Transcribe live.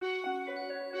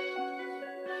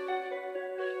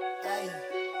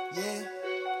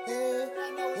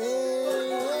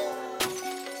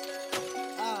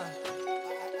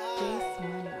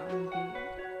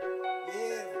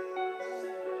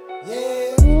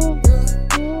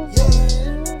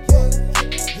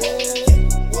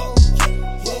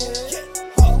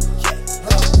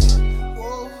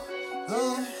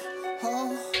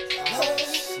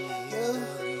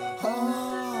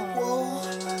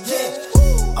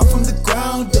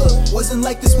Wasn't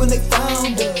like this when they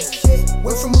found us.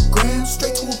 Went from a gram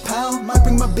straight to a pound. Might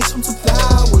bring my bitch home some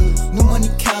flowers. No money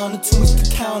counter, too much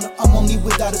to counter. I'm only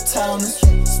with out of towners.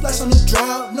 Splash on the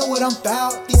drought, know what I'm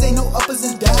bout. These ain't no uppers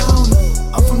and downers.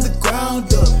 I'm from the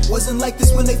ground up. Wasn't like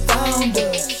this when they found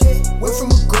us. Went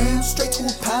from a gram straight to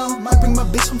a pound. Might bring my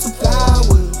bitch home some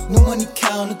flowers. No money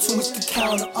counter, too much to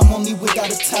counter. I'm only with out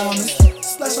of towners.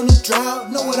 Splash on the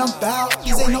drought, know what I'm bout.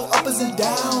 These ain't no uppers and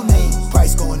downers.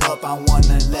 Price going up, I want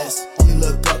nothing less. Only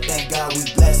look up, thank God we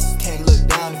blessed. Can't look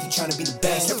down if you tryna be the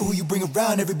best. Careful who you bring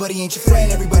around, everybody ain't your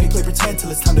friend. Everybody play pretend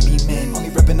till it's time to be men. Only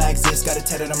reppin' I exist, got it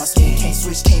tatted on my skin. Can't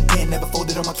switch, can't pin, never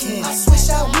folded on my kin. I switch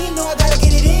out, we know I gotta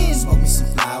get it in. Smoke me some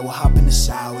flower, hop in the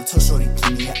shower. Told shorty,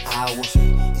 give me an hour.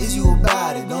 Is you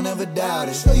about it? Don't ever doubt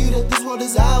it. Show you that this world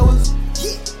is ours.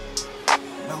 Yeah.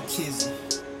 No kissing.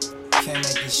 Can't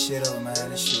make this shit up, man.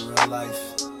 This shit real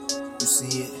life. You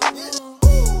see it?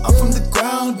 I'm from the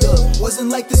ground up. Wasn't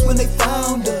like this when they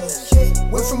found us.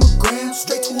 Went from a gram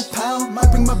straight to a pound.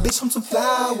 Might bring my bitch home some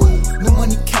flowers. No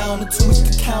money counter, too much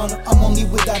to counter. I'm only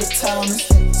with out of towners.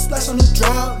 Splash on the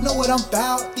drought, know what I'm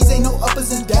bout. These ain't no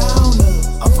uppers and downers.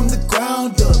 I'm from the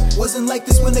ground up. Wasn't like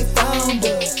this when they found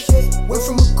us. Went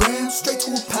from a gram straight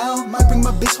to a pound. Might bring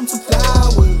my bitch home some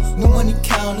flowers. No money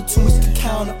counter, too much to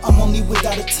counter. I'm only with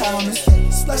out of towners.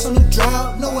 Splash on the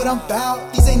drought, know what I'm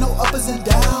bout. These ain't no uppers and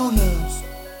downers.